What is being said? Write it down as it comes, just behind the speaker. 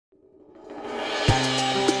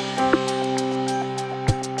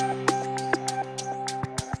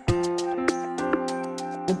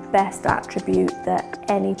best attribute that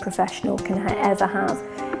any professional can ever have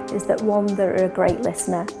is that, one, they're a great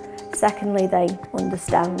listener, secondly, they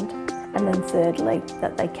understand, and then thirdly,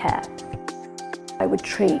 that they care. I would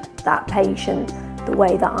treat that patient the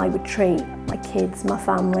way that I would treat my kids, my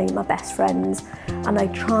family, my best friends, and I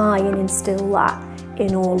try and instill that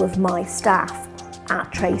in all of my staff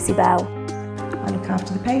at Tracey Bell. I look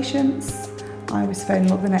after the patients. I always phone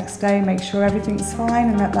them up the next day, make sure everything's fine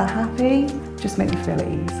and that they're happy. Just make them feel at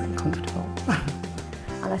ease and comfortable.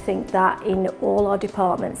 And I think that in all our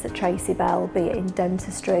departments at Tracey Bell, be it in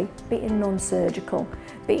dentistry, be it in non-surgical,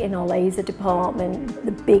 be it in our laser department,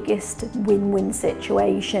 the biggest win-win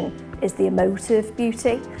situation is the emotive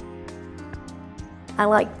beauty. I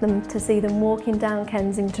like them to see them walking down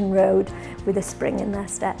Kensington Road with a spring in their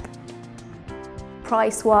step.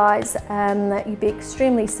 Price-wise, you'd be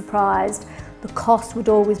extremely surprised. The cost would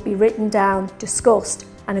always be written down, discussed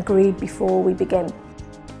and agreed before we begin.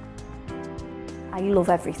 I love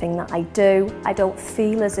everything that I do. I don't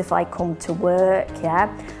feel as if I come to work,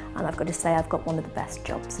 and I've got to say I've got one of the best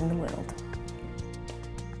jobs in the world.